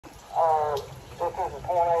This is a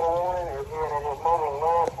tornado warning, and it is moving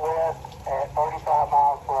northwest at 35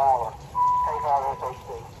 miles per hour. Take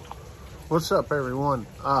SHD. What's up, everyone?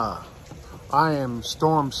 I am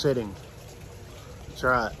storm sitting. That's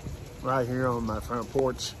right. Right here on my front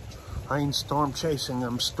porch. I ain't storm chasing,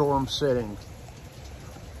 I'm storm sitting.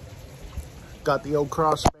 Got the old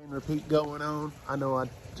crossband repeat going on. I know I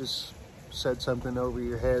just said something over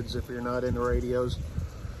your heads if you're not into radios.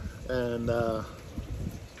 And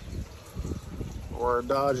we're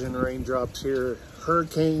dodging raindrops here.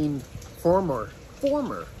 Former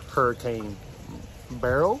Hurricane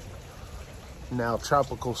Beryl, now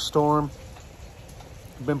tropical storm.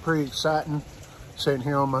 Been pretty exciting sitting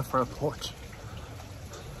here on my front porch.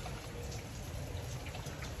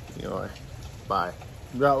 Anyway, bye.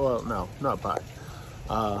 Well, no, not bye.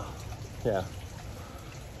 Yeah.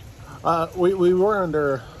 We were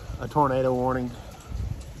under a tornado warning.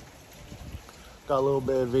 Got a little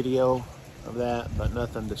bit of video of that, but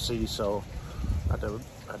nothing to see, so I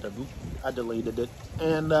deleted it.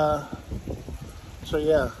 And so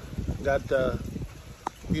yeah, got a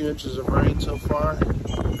few inches of rain so far,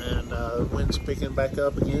 and wind's picking back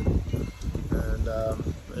up again, and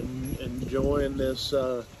enjoying this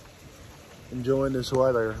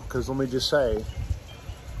weather. Because let me just say,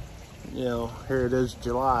 you know, here it is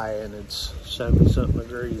July and it's 70-something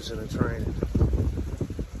degrees and it's raining.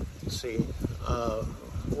 Let's see,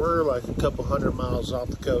 we're like a couple hundred miles off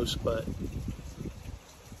the coast, but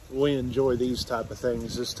we enjoy these type of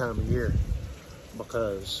things this time of year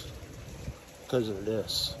because of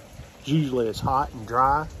this. Usually it's hot and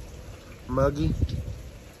dry, muggy.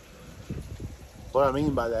 What I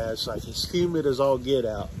mean by that is like it's humid as all get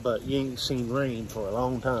out, but you ain't seen rain for a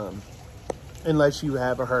long time. Unless you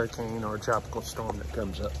have a hurricane or a tropical storm that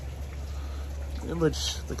comes up. In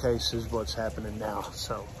which the case is what's happening now.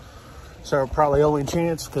 So probably only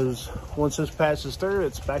chance, because once this passes through,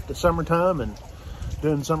 it's back to summertime and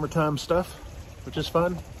doing summertime stuff, which is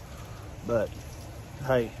fun. But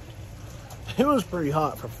hey, it was pretty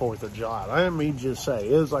hot for 4th of July. Let me just say,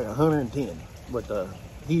 it was like 110 with the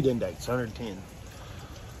heat index, 110.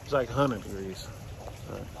 It's like 100 degrees.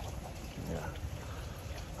 Yeah.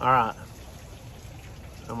 All right.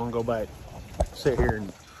 I'm gonna go back, sit here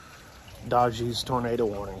and dodge these tornado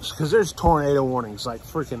warnings, because there's tornado warnings like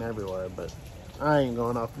freaking everywhere, but I ain't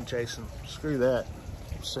going off and chasing. Screw that.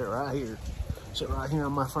 Sit right here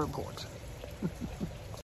on my front porch.